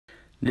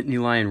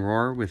entitynein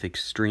roar with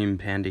extreme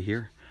panda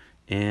here,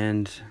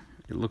 and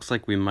it looks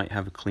like we might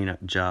have a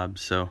cleanup job,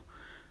 so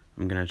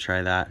I'm gonna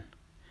try that.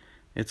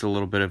 It's a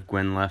little bit of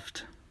Guin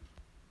left.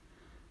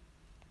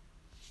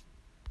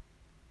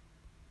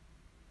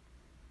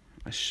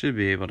 I should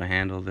be able to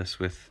handle this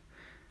with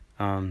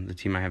the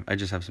team I have. I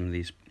just have some of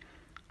these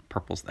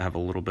purples that have a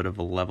little bit of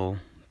a level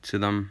to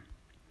them,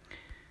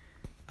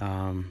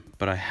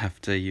 but I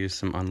have to use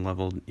some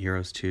unleveled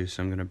heroes too,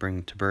 so I'm gonna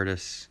bring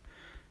Tibertus,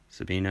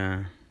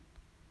 Sabina.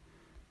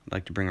 I'd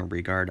like to bring a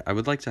Regard. I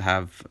would like to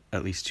have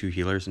at least 2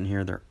 healers in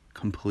here. They're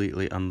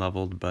completely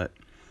unleveled, but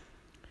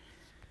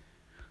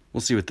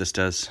we'll see what this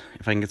does.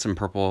 If I can get some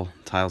purple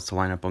tiles to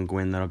line up on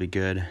Guin, that'll be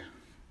good.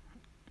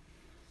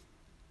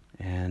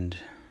 And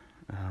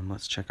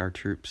let's check our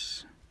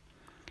troops.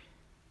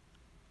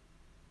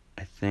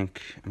 I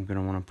think I'm going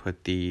to want to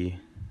put the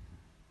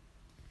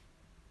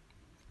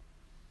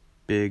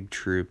big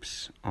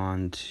troops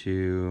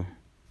onto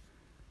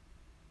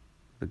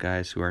the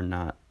guys who are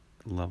not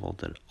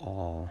leveled at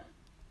all.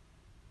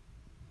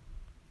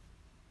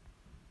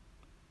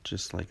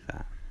 Just like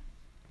that.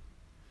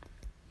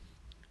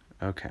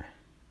 Okay.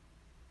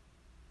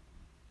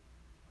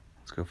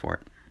 Let's go for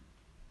it.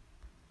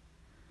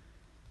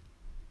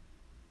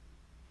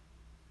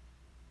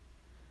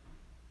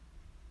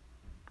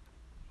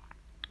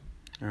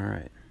 All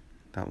right.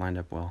 That lined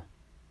up well.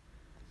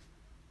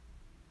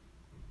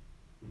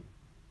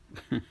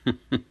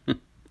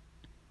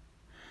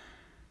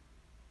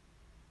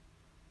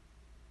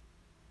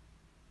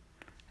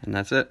 And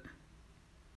that's it.